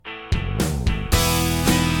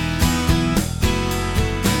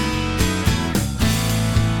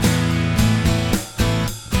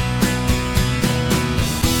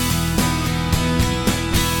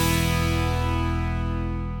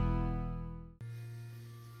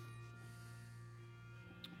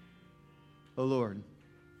O Lord,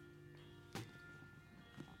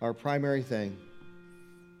 our primary thing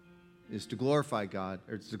is to glorify God,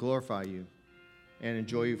 or to glorify you and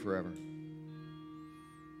enjoy you forever.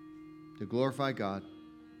 To glorify God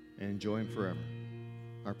and enjoy him forever.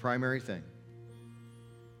 Our primary thing.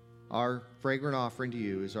 Our fragrant offering to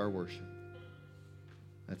you is our worship.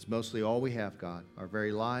 That's mostly all we have, God, our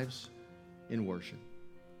very lives in worship.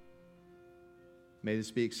 May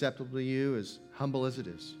this be acceptable to you, as humble as it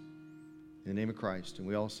is. In the name of Christ. And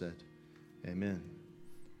we all said, amen.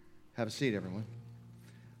 Have a seat, everyone.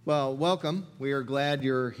 Well, welcome. We are glad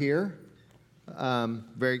you're here.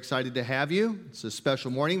 Very excited to have you. It's a special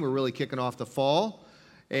morning. We're really kicking off the fall.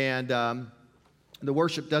 And the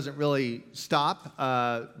worship doesn't really stop.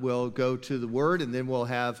 We'll go to the Word, and then we'll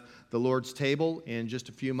have the Lord's table in just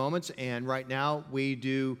a few moments. And right now, we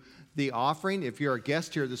do the offering. If you're a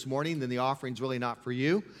guest here this morning, then the offering's really not for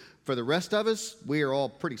you. For the rest of us, we are all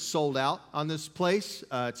pretty sold out on this place.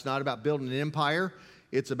 It's not about building an empire.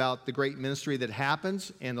 It's about the great ministry that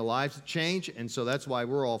happens and the lives that change. And so that's why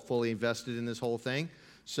we're all fully invested in this whole thing.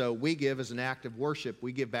 So we give as an act of worship.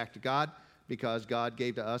 We give back to God because God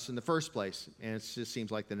gave to us in the first place. And it just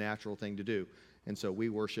seems like the natural thing to do. And so we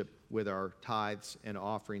worship with our tithes and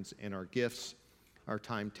offerings and our gifts, our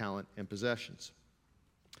time, talent, and possessions.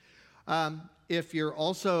 If you're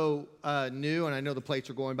also new, and I know the plates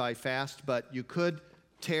are going by fast, but you could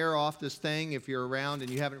tear off this thing if you're around and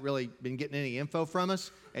you haven't really been getting any info from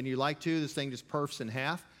us, and you like to. This thing just perfs in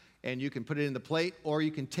half, and you can put it in the plate, or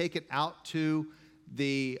you can take it out to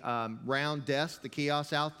the round desk, the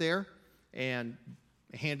kiosk out there, and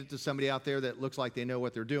hand it to somebody out there that looks like they know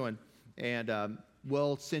what they're doing. And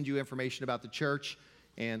we'll send you information about the church.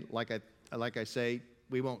 And like I say,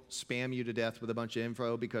 we won't spam you to death with a bunch of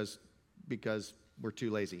info because we're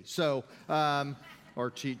too lazy. So, or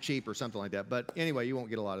cheap or something like that. But anyway, you won't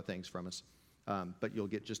get a lot of things from us, but you'll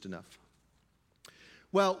get just enough.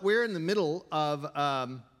 Well, we're in the middle of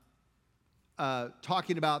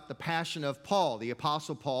talking about the passion of Paul, the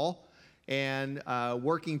Apostle Paul, and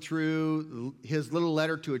working through his little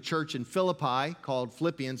letter to a church in Philippi called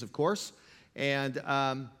Philippians, of course. And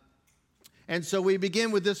so we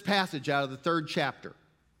begin with this passage out of the 3rd chapter.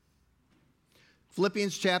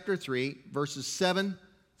 Philippians chapter 3, verses 7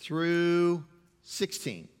 through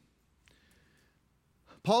 16.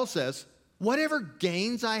 Paul says, "Whatever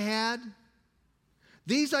gains I had,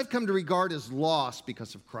 these I've come to regard as loss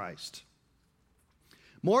because of Christ.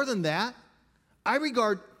 More than that, I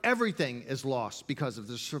regard everything as loss because of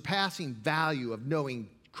the surpassing value of knowing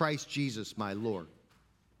Christ Jesus, my Lord.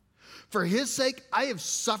 For his sake, I have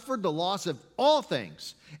suffered the loss of all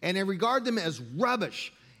things, and I regard them as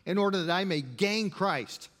rubbish, in order that I may gain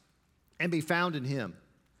Christ and be found in him,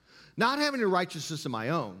 not having a righteousness of my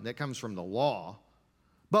own that comes from the law,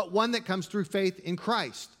 but one that comes through faith in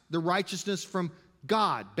Christ, the righteousness from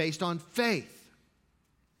God based on faith.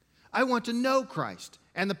 I want to know Christ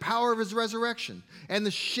and the power of his resurrection and the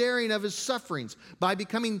sharing of his sufferings by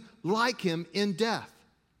becoming like him in death,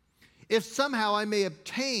 if somehow I may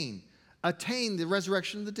attain the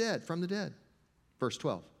resurrection of the dead, from the dead." Verse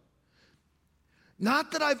 12.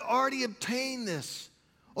 "Not that I've already obtained this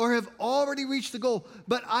or have already reached the goal,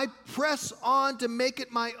 but I press on to make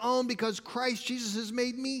it my own because Christ Jesus has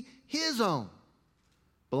made me his own.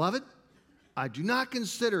 Beloved, I do not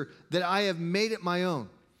consider that I have made it my own,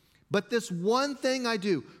 but this one thing I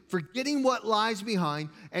do, forgetting what lies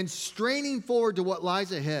behind and straining forward to what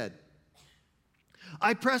lies ahead.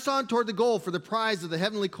 I press on toward the goal for the prize of the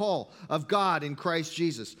heavenly call of God in Christ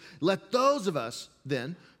Jesus. Let those of us,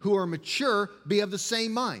 then, who are mature be of the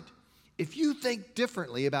same mind. If you think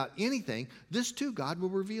differently about anything, this too God will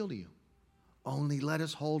reveal to you. Only let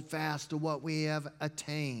us hold fast to what we have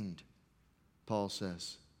attained," Paul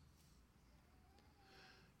says.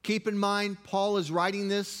 Keep in mind, Paul is writing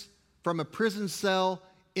this from a prison cell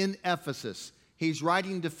in Ephesus. He's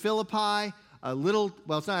writing to Philippi, it's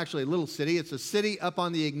not actually a little city. It's a city up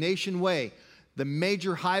on the Egnatian Way, the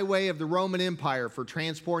major highway of the Roman Empire for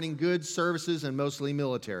transporting goods, services, and mostly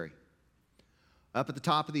military, up at the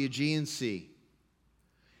top of the Aegean Sea.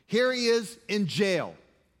 Here he is in jail,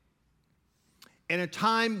 in a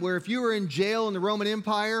time where if you were in jail in the Roman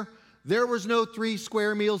Empire, there was no 3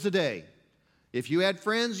 square meals a day. If you had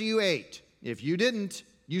friends, you ate. If you didn't,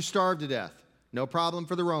 you starved to death. No problem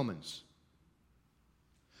for the Romans.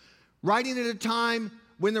 Writing at a time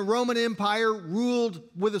when the Roman Empire ruled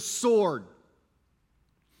with a sword.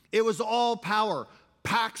 It was all power.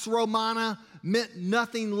 Pax Romana meant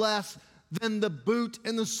nothing less than the boot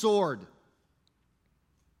and the sword.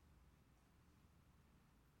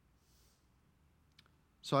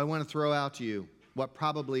 So I want to throw out to you what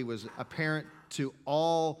probably was apparent to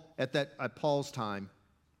all at Paul's time,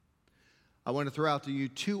 I want to throw out to you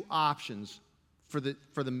two options for the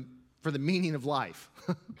meaning of life.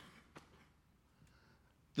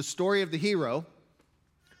 The story of the hero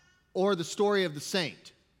or the story of the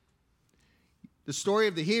saint. The story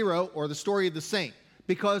of the hero or the story of the saint.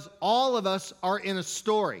 Because all of us are in a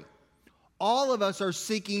story. All of us are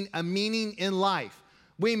seeking a meaning in life.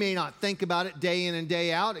 We may not think about it day in and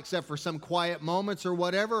day out, except for some quiet moments or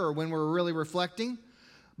whatever, or when we're really reflecting.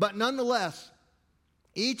 But nonetheless,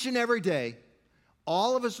 each and every day,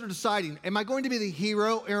 all of us are deciding, am I going to be the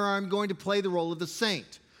hero or am I going to play the role of the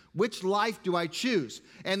saint? Which life do I choose?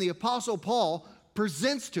 And the Apostle Paul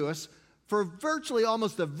presents to us, for virtually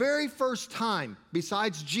almost the very first time,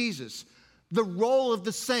 besides Jesus, the role of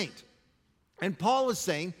the saint. And Paul is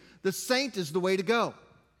saying the saint is the way to go.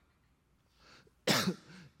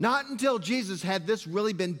 Not until Jesus had this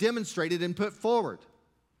really been demonstrated and put forward.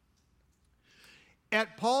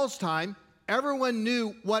 At Paul's time, everyone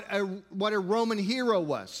knew what a Roman hero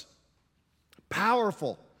was.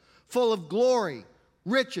 Powerful, full of glory,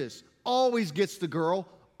 riches, always gets the girl,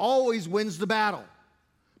 always wins the battle.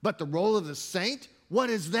 But the role of the saint, what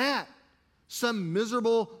is that? Some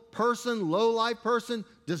miserable person, low-life person,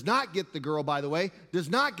 does not get the girl, by the way, does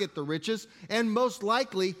not get the riches, and most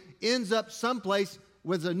likely ends up someplace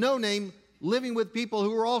with a no-name, living with people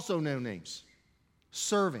who are also no-names,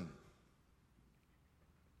 serving.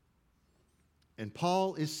 And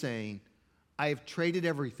Paul is saying, I have traded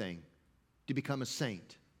everything to become a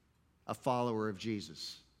saint, a follower of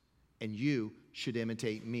Jesus, and you should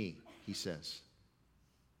imitate me, he says.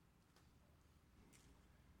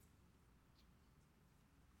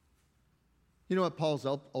 You know what Paul's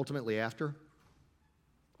ultimately after?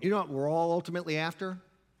 You know what we're all ultimately after?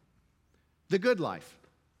 The good life.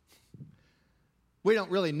 We don't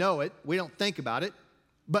really know it. We don't think about it.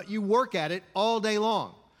 But you work at it all day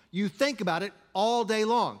long. You think about it all day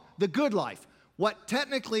long. The good life. What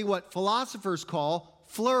philosophers call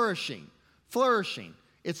flourishing. Flourishing.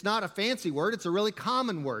 It's not a fancy word. It's a really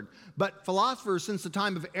common word. But philosophers, since the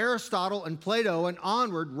time of Aristotle and Plato and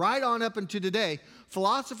onward, right on up into today,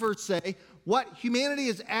 philosophers say what humanity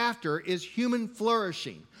is after is human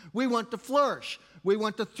flourishing. We want to flourish. We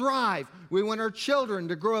want to thrive. We want our children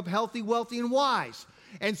to grow up healthy, wealthy, and wise.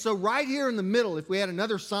 And so right here in the middle, if we had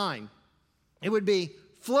another sign, it would be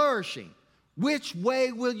flourishing. Which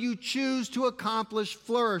way will you choose to accomplish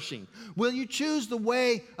flourishing? Will you choose the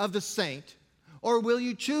way of the saint, or will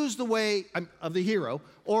you choose the way of the hero,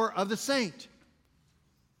 or of the saint?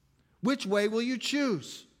 Which way will you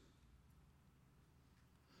choose?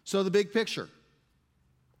 So the big picture.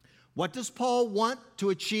 What does Paul want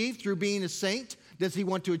to achieve through being a saint? Does he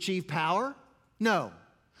want to achieve power? No.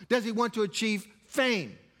 Does he want to achieve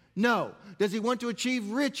fame? No. Does he want to achieve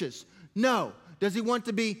riches? No. Does he want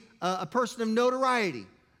to be a person of notoriety?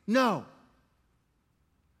 No.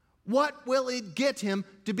 What will it get him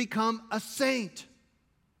to become a saint?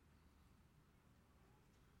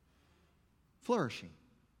 Flourishing.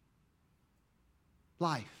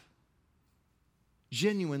 Life.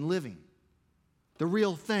 Genuine living. The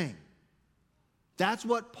real thing. That's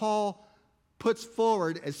what Paul puts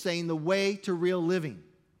forward as saying the way to real living.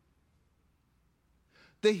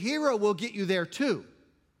 The hero will get you there too.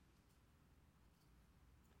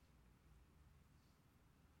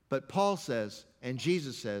 But Paul says, and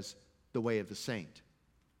Jesus says, the way of the saint.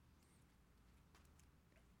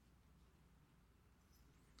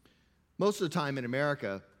 Most of the time in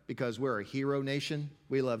America, because we're a hero nation,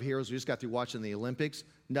 we love heroes. We just got through watching the Olympics.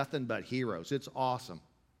 Nothing but heroes. It's awesome.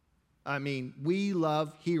 I mean, we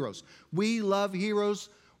love heroes. We love heroes.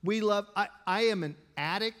 I am an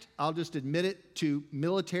addict, I'll just admit it, to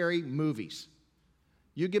military movies.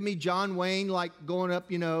 You give me John Wayne, like going up,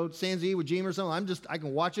 San Iwo Jima or something, I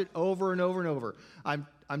can watch it over and over and over.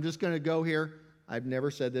 I'm just going to go here. I've never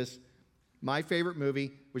said this. My favorite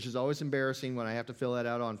movie, which is always embarrassing when I have to fill that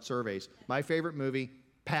out on surveys, my favorite movie,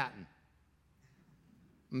 Patton.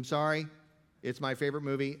 I'm sorry, it's my favorite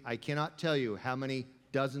movie. I cannot tell you how many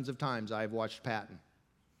dozens of times I've watched Patton.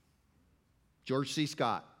 George C.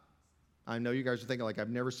 Scott. I know you guys are thinking like I've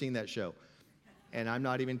never seen that show. And I'm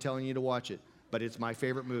not even telling you to watch it, but it's my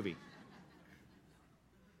favorite movie.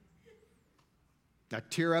 I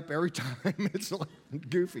tear up every time. It's like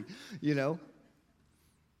goofy,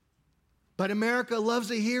 But America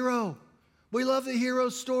loves a hero. We love the hero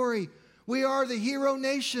story. We are the hero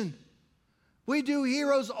nation. We do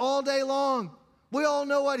heroes all day long. We all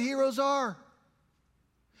know what heroes are.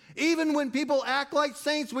 Even when people act like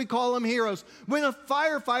saints, we call them heroes. When a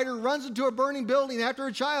firefighter runs into a burning building after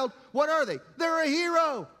a child, what are they? They're a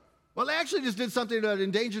hero. Well, they actually just did something that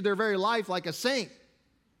endangered their very life, like a saint,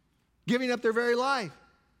 giving up their very life.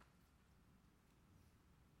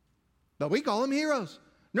 But we call them heroes.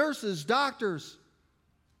 Nurses, doctors,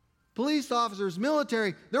 police officers,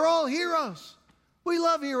 military, they're all heroes. We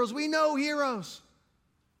love heroes. We know heroes.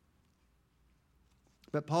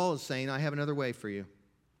 But Paul is saying, I have another way for you.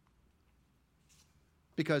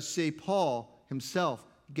 Because, see, Paul himself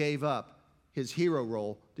gave up his hero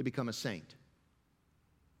role to become a saint.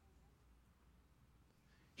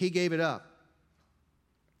 He gave it up.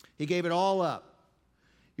 He gave it all up.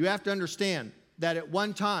 You have to understand that at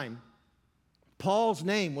one time, Paul's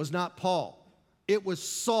name was not Paul. It was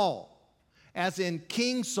Saul, as in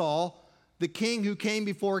King Saul, the king who came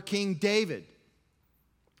before King David.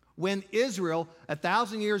 When Israel,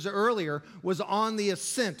 1,000 years earlier, was on the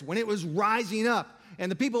ascent, when it was rising up,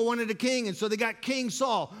 and the people wanted a king, and so they got King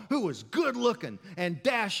Saul, who was good looking and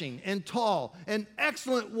dashing and tall, an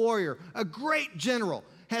excellent warrior, a great general,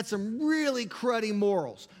 had some really cruddy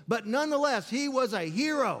morals, but nonetheless, he was a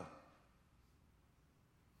hero.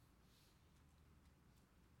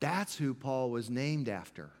 That's who Paul was named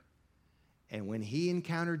after. And when he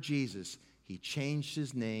encountered Jesus, he changed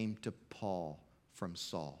his name to Paul from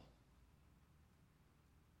Saul.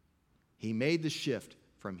 He made the shift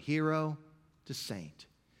from hero to saint.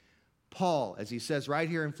 Paul, as he says right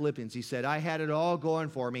here in Philippians, he said, I had it all going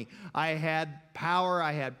for me. I had power.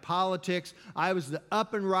 I had politics. I was the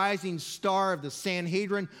up and rising star of the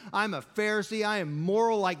Sanhedrin. I'm a Pharisee. I am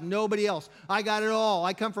moral like nobody else. I got it all.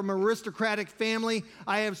 I come from an aristocratic family.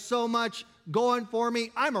 I have so much going for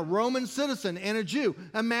me. I'm a Roman citizen and a Jew.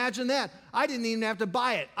 Imagine that. I didn't even have to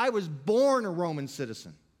buy it. I was born a Roman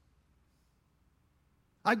citizen.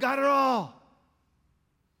 I got it all.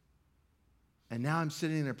 And now I'm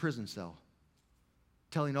sitting in a prison cell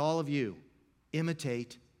telling all of you,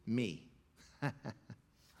 imitate me.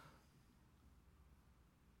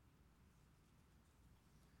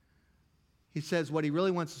 He says what he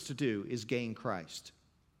really wants us to do is gain Christ.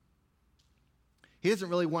 He doesn't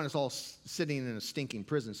really want us all sitting in a stinking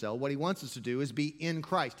prison cell. What he wants us to do is be in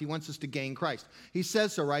Christ. He wants us to gain Christ. He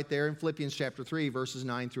says so right there in Philippians chapter 3, verses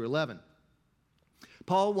 9 through 11.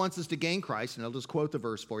 Paul wants us to gain Christ, and I'll just quote the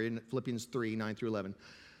verse for you in Philippians 3, 9 through 11.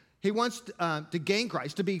 He wants to gain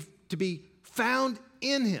Christ, to be found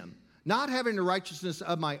in him, not having the righteousness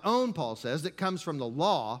of my own, Paul says, that comes from the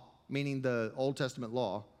law, meaning the Old Testament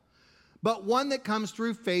law, but one that comes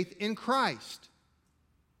through faith in Christ.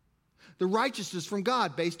 The righteousness from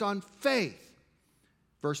God based on faith.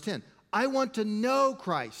 Verse 10, I want to know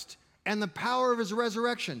Christ and the power of his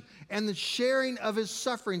resurrection, and the sharing of his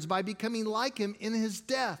sufferings by becoming like him in his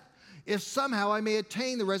death, if somehow I may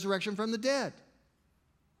attain the resurrection from the dead.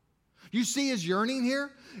 You see his yearning here?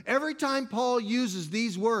 Every time Paul uses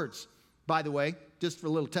these words, by the way, just for a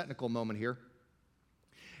little technical moment here,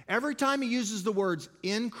 every time he uses the words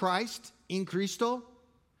in Christ, in Christo,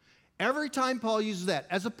 every time Paul uses that,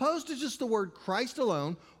 as opposed to just the word Christ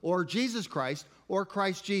alone, or Jesus Christ, or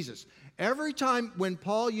Christ Jesus, every time when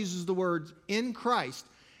Paul uses the words in Christ,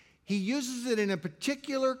 he uses it in a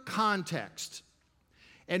particular context.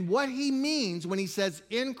 And what he means when he says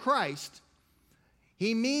in Christ,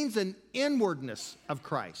 he means an inwardness of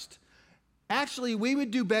Christ. Actually, we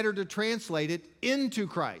would do better to translate it into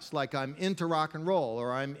Christ, like I'm into rock and roll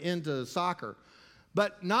or I'm into soccer.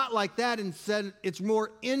 But not like that. Instead, it's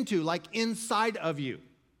more into, like inside of you.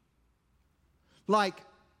 Like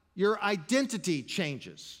your identity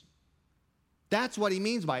changes. That's what he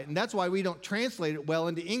means by it. And that's why we don't translate it well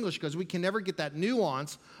into English, because we can never get that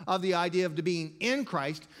nuance of the idea of being in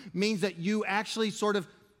Christ means that you actually sort of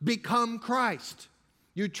become Christ.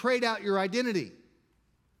 You trade out your identity.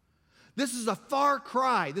 This is a far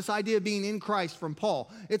cry, this idea of being in Christ from Paul.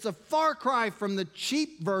 It's a far cry from the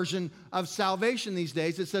cheap version of salvation these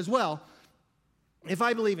days that says, well, if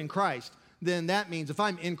I believe in Christ, then that means if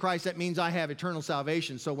I'm in Christ, that means I have eternal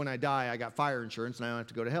salvation. So when I die, I got fire insurance and I don't have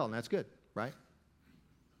to go to hell, and that's good. Right?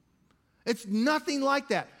 It's nothing like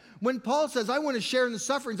that. When Paul says, I want to share in the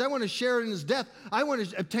sufferings, I want to share in his death, I want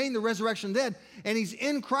to obtain the resurrection of the dead, and he's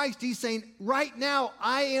in Christ, he's saying, right now,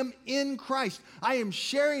 I am in Christ. I am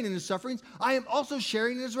sharing in his sufferings. I am also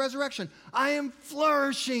sharing in his resurrection. I am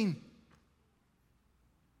flourishing.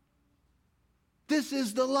 This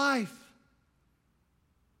is the life.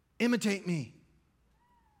 Imitate me.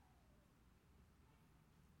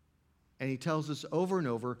 And he tells us over and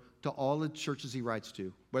over to all the churches he writes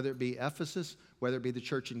to, whether it be Ephesus, whether it be the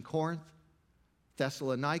church in Corinth,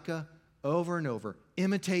 Thessalonica, over and over,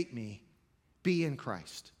 imitate me, be in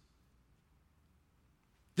Christ.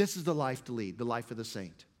 This is the life to lead, the life of the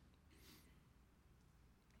saint.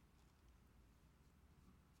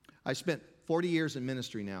 I spent 40 years in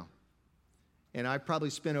ministry now, and I've probably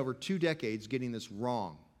spent over 2 decades getting this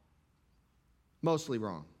wrong, mostly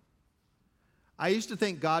wrong. I used to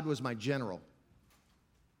think God was my general.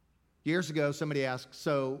 Years ago, somebody asked,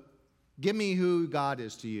 so give me who God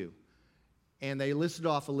is to you. And they listed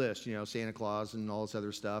off a list, Santa Claus and all this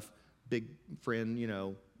other stuff, big friend,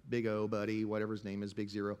 big O, buddy, whatever his name is, big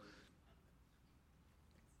zero.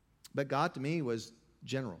 But God to me was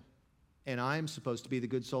general, and I'm supposed to be the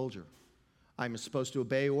good soldier. I'm supposed to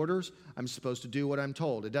obey orders. I'm supposed to do what I'm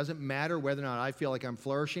told. It doesn't matter whether or not I feel like I'm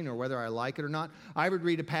flourishing or whether I like it or not. I would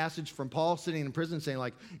read a passage from Paul sitting in prison saying,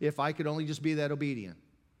 like, if I could only just be that obedient.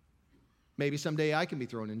 Maybe someday I can be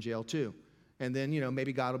thrown in jail too. And then,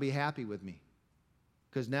 maybe God will be happy with me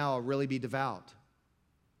because now I'll really be devout.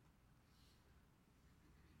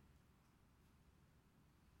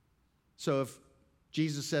 So if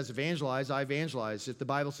Jesus says evangelize, I evangelize. If the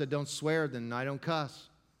Bible said don't swear, then I don't cuss.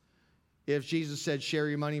 If Jesus said share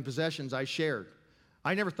your money and possessions, I shared.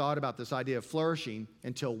 I never thought about this idea of flourishing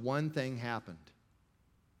until one thing happened.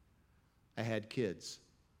 I had kids.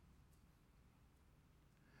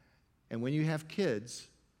 And when you have kids,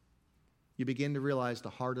 you begin to realize the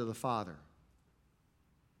heart of the Father.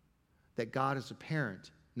 That God is a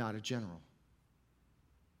parent, not a general.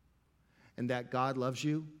 And that God loves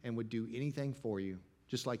you and would do anything for you,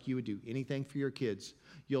 just like you would do anything for your kids.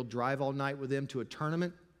 You'll drive all night with them to a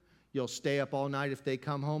tournament. You'll stay up all night if they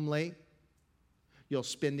come home late. You'll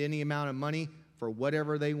spend any amount of money for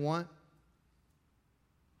whatever they want.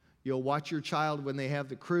 You'll watch your child when they have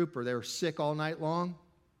the croup or they're sick all night long.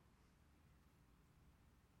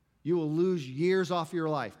 You will lose years off your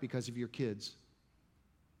life because of your kids.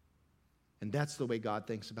 And that's the way God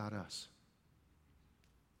thinks about us.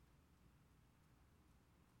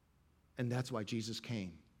 And that's why Jesus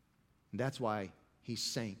came. And that's why he's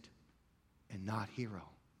saint and not hero.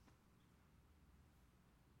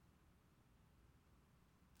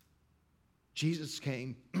 Jesus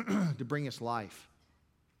came to bring us life.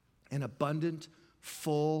 An abundant,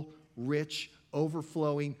 full, rich,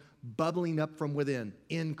 overflowing, bubbling up from within,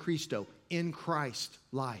 in Christo, in Christ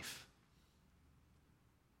life.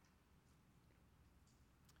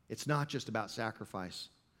 It's not just about sacrifice.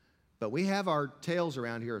 But we have our tales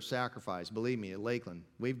around here of sacrifice. Believe me, at Lakeland,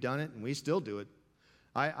 we've done it and we still do it.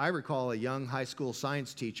 I recall a young high school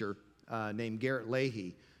science teacher named Garrett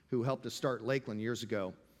Leahy who helped us start Lakeland years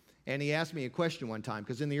ago. And he asked me a question one time,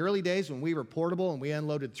 because in the early days when we were portable and we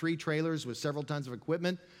unloaded 3 trailers with several tons of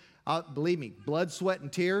equipment, believe me, blood, sweat,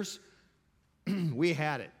 and tears, we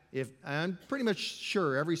had it. I'm pretty much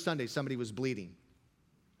sure every Sunday somebody was bleeding.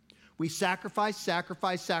 We sacrifice.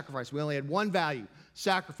 We only had one value,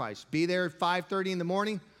 sacrifice. Be there at 5:30 in the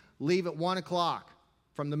morning, leave at 1 o'clock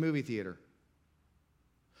from the movie theater.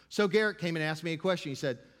 So Garrett came and asked me a question. He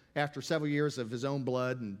said, after several years of his own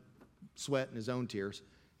blood and sweat and his own tears,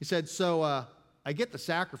 he said, so I get the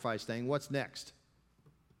sacrifice thing. What's next?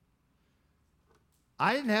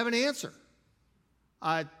 I didn't have an answer.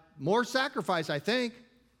 More sacrifice, I think.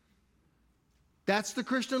 That's the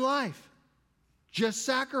Christian life. Just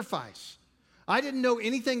sacrifice. I didn't know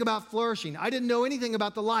anything about flourishing. I didn't know anything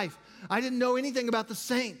about the life. I didn't know anything about the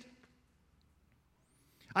saint.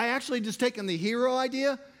 I actually just taken the hero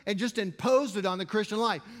idea and just imposed it on the Christian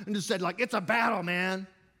life and just said, like, it's a battle, man.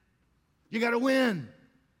 You got to win.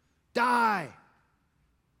 Die.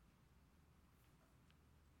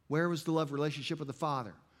 Where was the love relationship with the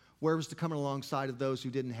Father? Where was the coming alongside of those who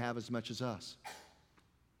didn't have as much as us?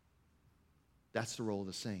 That's the role of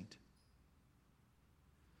the saint.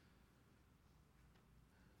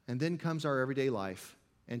 And then comes our everyday life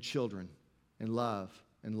and children and love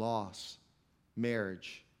and loss,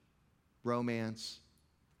 marriage, romance.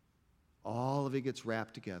 All of it gets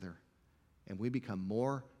wrapped together and we become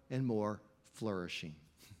more and more flourishing.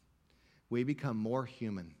 We become more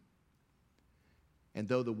human. And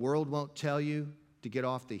though the world won't tell you to get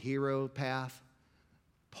off the hero path,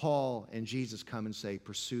 Paul and Jesus come and say,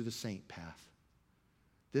 pursue the saint path.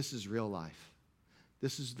 This is real life.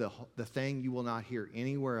 This is the thing you will not hear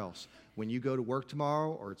anywhere else. When you go to work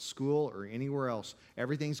tomorrow or at school or anywhere else,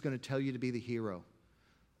 everything's going to tell you to be the hero.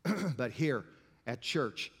 But here at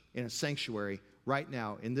church, in a sanctuary, right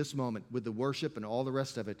now, in this moment, with the worship and all the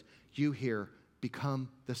rest of it, you hear, become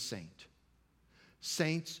the saint.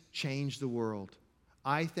 Saints change the world.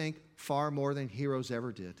 I think far more than heroes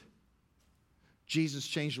ever did. Jesus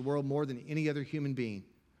changed the world more than any other human being.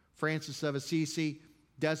 Francis of Assisi,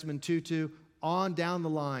 Desmond Tutu, on down the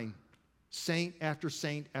line, saint after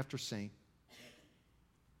saint after saint.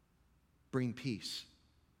 Bring peace.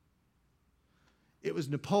 It was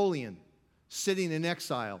Napoleon sitting in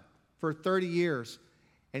exile for 30 years,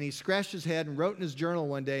 And he scratched his head and wrote in his journal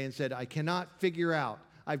one day and said, I cannot figure out.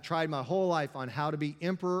 I've tried my whole life on how to be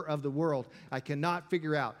emperor of the world. I cannot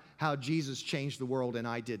figure out how Jesus changed the world, and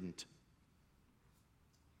I didn't.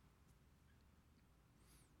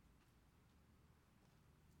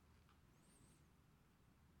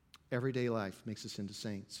 Everyday life makes us into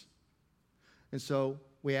saints. And so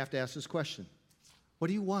we have to ask this question. What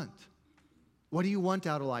do you want? What do you want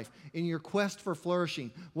out of life? In your quest for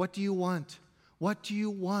flourishing, what do you want? What do you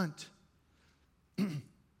want?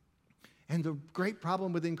 And the great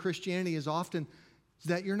problem within Christianity is often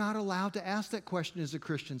that you're not allowed to ask that question as a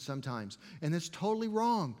Christian sometimes. And that's totally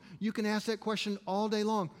wrong. You can ask that question all day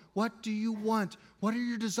long. What do you want? What are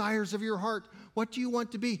your desires of your heart? What do you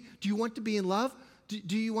want to be? Do you want to be in love?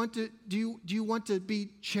 Do you want to be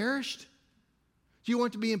cherished? Do you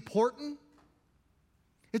want to be important?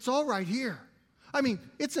 It's all right here. I mean,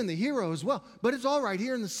 it's in the hero as well, but it's all right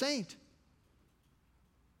here in the saint.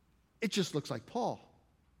 It just looks like Paul.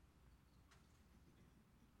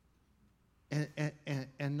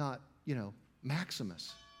 And not,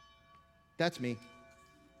 Maximus. That's me.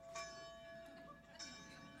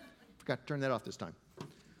 Forgot to turn that off this time.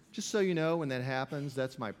 Just so you know, when that happens,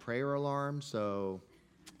 that's my prayer alarm. So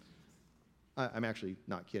I'm actually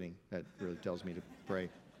not kidding. That really tells me to pray.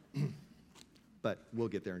 But we'll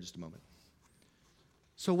get there in just a moment.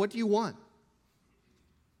 So what do you want?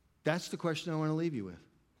 That's the question I want to leave you with.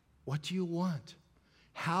 What do you want?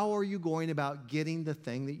 How are you going about getting the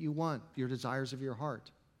thing that you want, your desires of your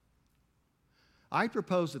heart? I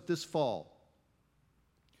propose that this fall,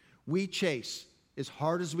 we chase as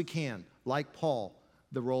hard as we can, like Paul,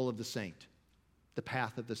 the role of the saint, the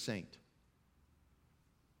path of the saint.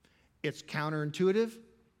 It's counterintuitive.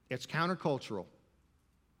 It's countercultural.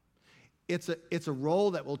 It's a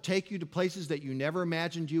role that will take you to places that you never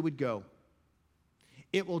imagined you would go.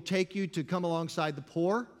 It will take you to come alongside the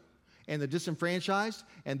poor and the disenfranchised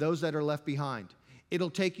and those that are left behind. It'll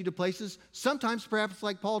take you to places, sometimes perhaps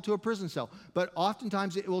like Paul, to a prison cell, but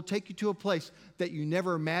oftentimes it will take you to a place that you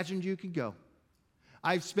never imagined you could go.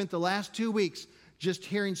 I've spent the last 2 weeks just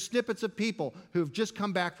hearing snippets of people who have just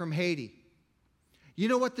come back from Haiti. You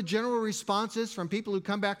know what the general response is from people who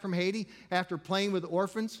come back from Haiti after playing with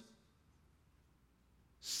orphans?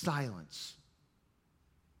 Silence.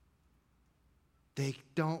 They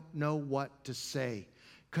don't know what to say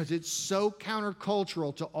because it's so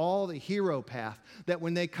countercultural to all the hero path that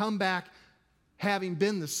when they come back having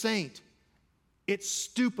been the saint, it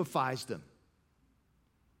stupefies them.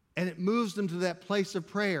 And it moves them to that place of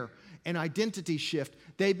prayer and identity shift.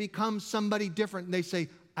 They become somebody different and they say,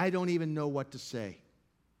 I don't even know what to say.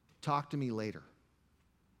 Talk to me later.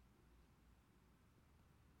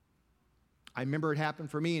 I remember it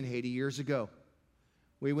happened for me in Haiti years ago.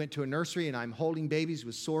 We went to a nursery and I'm holding babies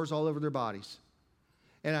with sores all over their bodies.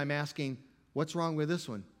 And I'm asking, what's wrong with this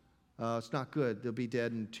one? It's not good. They'll be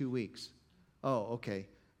dead in 2 weeks. Oh, okay.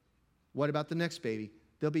 What about the next baby?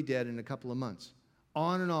 They'll be dead in a couple of months.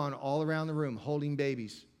 On and on, all around the room, holding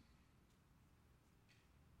babies.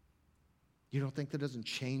 You don't think that doesn't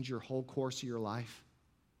change your whole course of your life?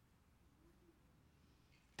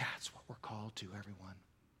 That's what we're called to, everyone.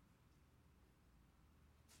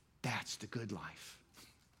 That's the good life,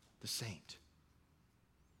 the saint.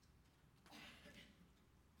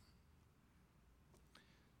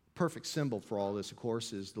 Perfect symbol for all this, of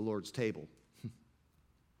course, is the Lord's table.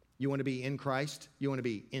 You want to be in Christ? You want to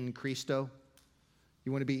be in Christo?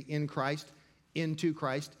 You want to be in Christ, into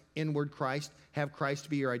Christ, inward Christ, have Christ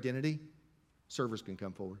be your identity? Servers can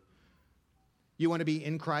come forward. You want to be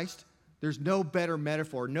in Christ? There's no better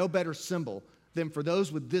metaphor, no better symbol than for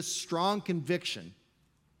those with this strong conviction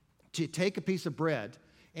to take a piece of bread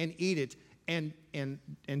and eat it and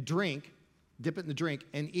drink, dip it in the drink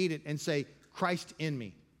and eat it and say, Christ in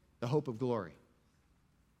me, the hope of glory.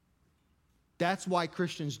 That's why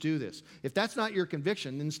Christians do this. If that's not your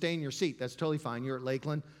conviction, then stay in your seat. That's totally fine. You're at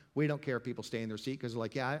Lakeland. We don't care if people stay in their seat because they're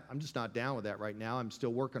like, yeah, I'm just not down with that right now. I'm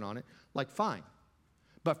still working on it. Like, fine.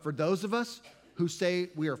 But for those of us who say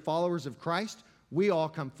we are followers of Christ, we all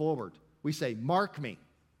come forward. We say, mark me.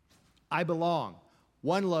 I belong.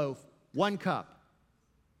 1 loaf, 1 cup.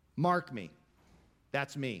 Mark me.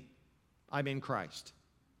 That's me. I'm in Christ.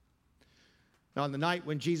 Now, on the night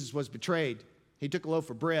when Jesus was betrayed, he took a loaf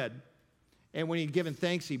of bread, and when he'd given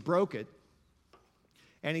thanks, he broke it.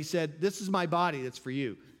 And he said, this is my body that's for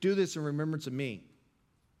you. Do this in remembrance of me.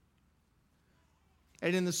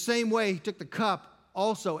 And in the same way, he took the cup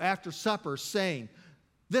also after supper, saying,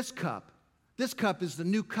 this cup is the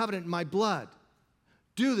new covenant in my blood.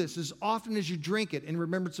 Do this as often as you drink it in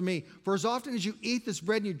remembrance of me. For as often as you eat this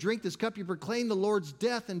bread and you drink this cup, you proclaim the Lord's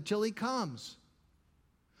death until he comes.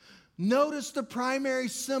 Notice the primary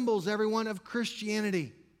symbols, everyone, of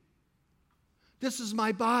Christianity. This is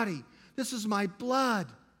my body. This is my blood.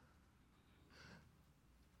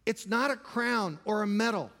 It's not a crown or a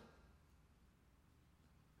medal.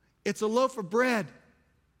 It's a loaf of bread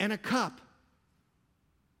and a cup.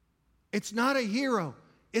 It's not a hero.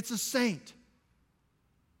 It's a saint.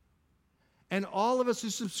 And all of us who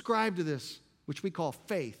subscribe to this, which we call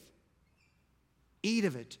faith, eat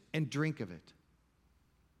of it and drink of it.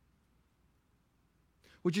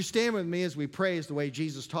 Would you stand with me as we praise the way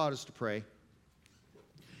Jesus taught us to pray?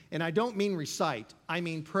 And I don't mean recite, I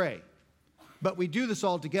mean pray. But we do this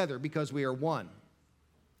all together because we are one.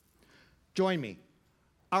 Join me.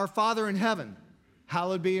 Our Father in heaven,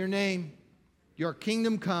 hallowed be your name. Your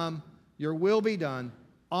kingdom come, your will be done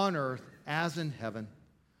on earth as in heaven.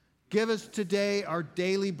 Give us today our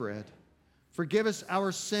daily bread. Forgive us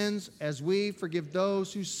our sins as we forgive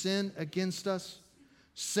those who sin against us.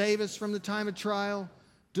 Save us from the time of trial.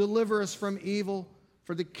 Deliver us from evil.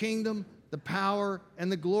 For the kingdom, the power, and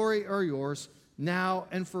the glory are yours, now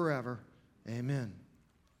and forever. Amen.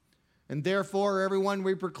 And therefore, everyone,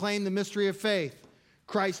 we proclaim the mystery of faith.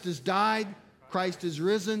 Christ has died. Christ is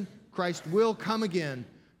risen. Christ will come again.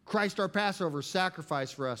 Christ, our Passover,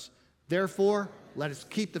 sacrificed for us. Therefore, let us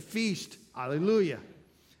keep the feast. Hallelujah.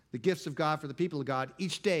 The gifts of God for the people of God.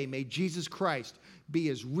 Each day, may Jesus Christ be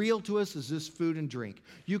as real to us as this food and drink.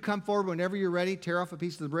 You come forward whenever you're ready. Tear off a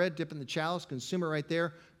piece of the bread, dip in the chalice, consume it right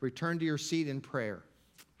there. Return to your seat in prayer.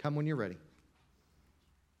 Come when you're ready.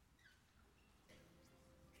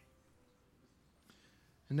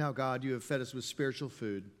 And now, God, you have fed us with spiritual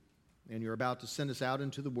food, and you're about to send us out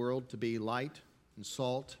into the world to be light and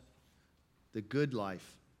salt, the good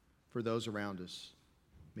life for those around us.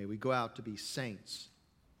 May we go out to be saints.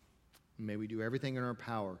 And may we do everything in our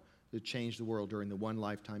power to change the world during the one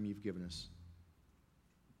lifetime you've given us.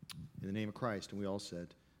 In the name of Christ, and we all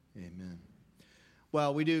said, amen.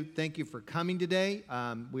 Well, we do thank you for coming today.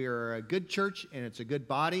 We are a good church, and it's a good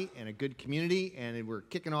body, and a good community, and we're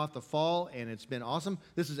kicking off the fall, and it's been awesome.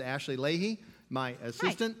 This is Ashley Leahy, my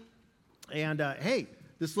assistant. Hi. And hey,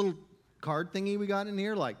 this little card thingy we got in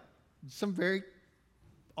here, like some very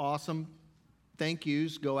awesome thank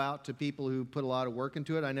yous go out to people who put a lot of work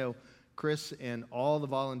into it. I know Chris and all the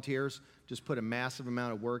volunteers just put a massive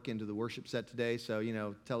amount of work into the worship set today. So, you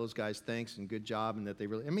know, tell those guys thanks and good job, and that they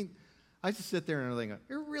really, I mean, I just sit there and think, it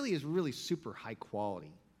really is really super high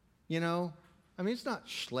quality, you know? I mean, it's not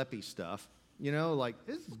schleppy stuff, you know? Like,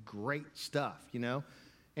 this is great stuff, you know?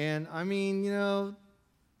 And, I mean, you know,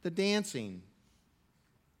 the dancing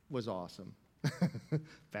was awesome.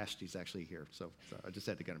 Vashti's actually here, so I just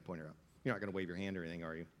had to kind of point her out. You're not going to wave your hand or anything,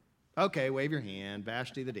 are you? Okay, wave your hand.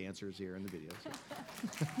 Vashti, the dancer, is here in the video. So.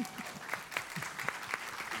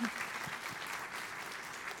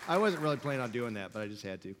 I wasn't really planning on doing that, but I just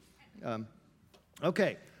had to.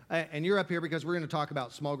 Okay, and you're up here because we're going to talk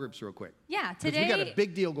about small groups real quick. Yeah, today. We got a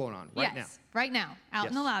big deal going on right now. Right now, out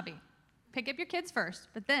in the lobby. Pick up your kids first,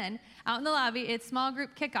 but then out in the lobby, it's small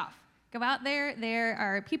group kickoff. Go out there. There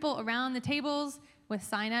are people around the tables with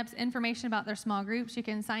sign-ups, information about their small groups. You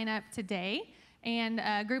can sign up today,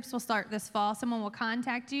 and groups will start this fall. Someone will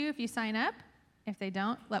contact you if you sign up. If they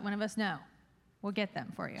don't, let one of us know. We'll get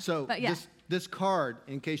them for you. So this card,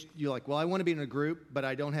 in case you're like, well, I want to be in a group, but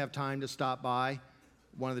I don't have time to stop by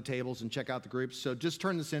one of the tables and check out the groups. So just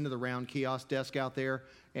turn this into the round kiosk desk out there,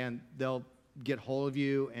 and they'll get hold of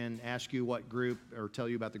you and ask you what group or tell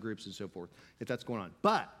you about the groups and so forth, if that's going on.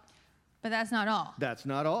 But that's not all. That's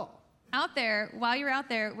not all. Out there, while you're out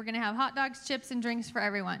there, we're going to have hot dogs, chips, and drinks for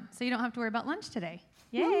everyone. So you don't have to worry about lunch today.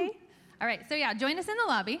 Yay. Woo. All right. So, yeah, join us in the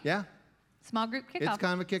lobby. Yeah. Small group kickoff. It's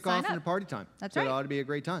kind of a kickoff and a party time. That's right. So it ought to be a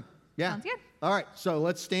great time. Yeah. Sounds good. All right. So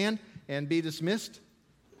let's stand and be dismissed.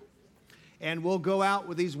 And we'll go out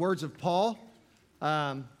with these words of Paul.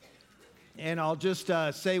 And I'll just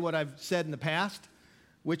say what I've said in the past,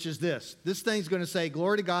 which is this. This thing's going to say,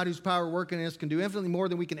 glory to God whose power working in us can do infinitely more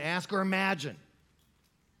than we can ask or imagine.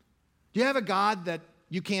 Do you have a God that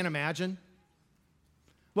you can't imagine?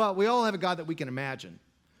 Well, we all have a God that we can imagine.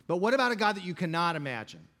 But what about a God that you cannot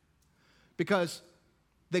imagine? Because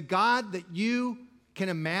the God that you can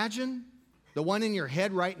imagine, the one in your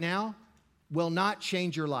head right now, will not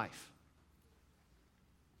change your life.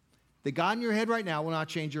 The God in your head right now will not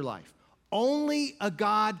change your life. Only a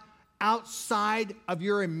God outside of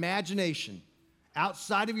your imagination,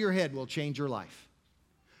 outside of your head, will change your life.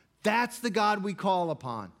 That's the God we call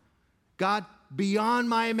upon. God, beyond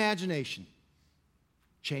my imagination,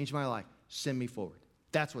 change my life. Send me forward.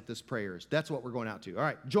 That's what this prayer is. That's what we're going out to. All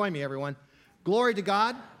right, join me, everyone. Glory to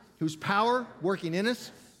God, whose power working in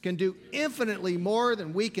us can do infinitely more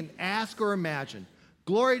than we can ask or imagine.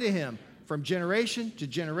 Glory to him from generation to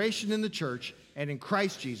generation in the church and in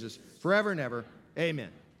Christ Jesus, forever and ever. Amen.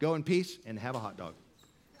 Go in peace and have a hot dog.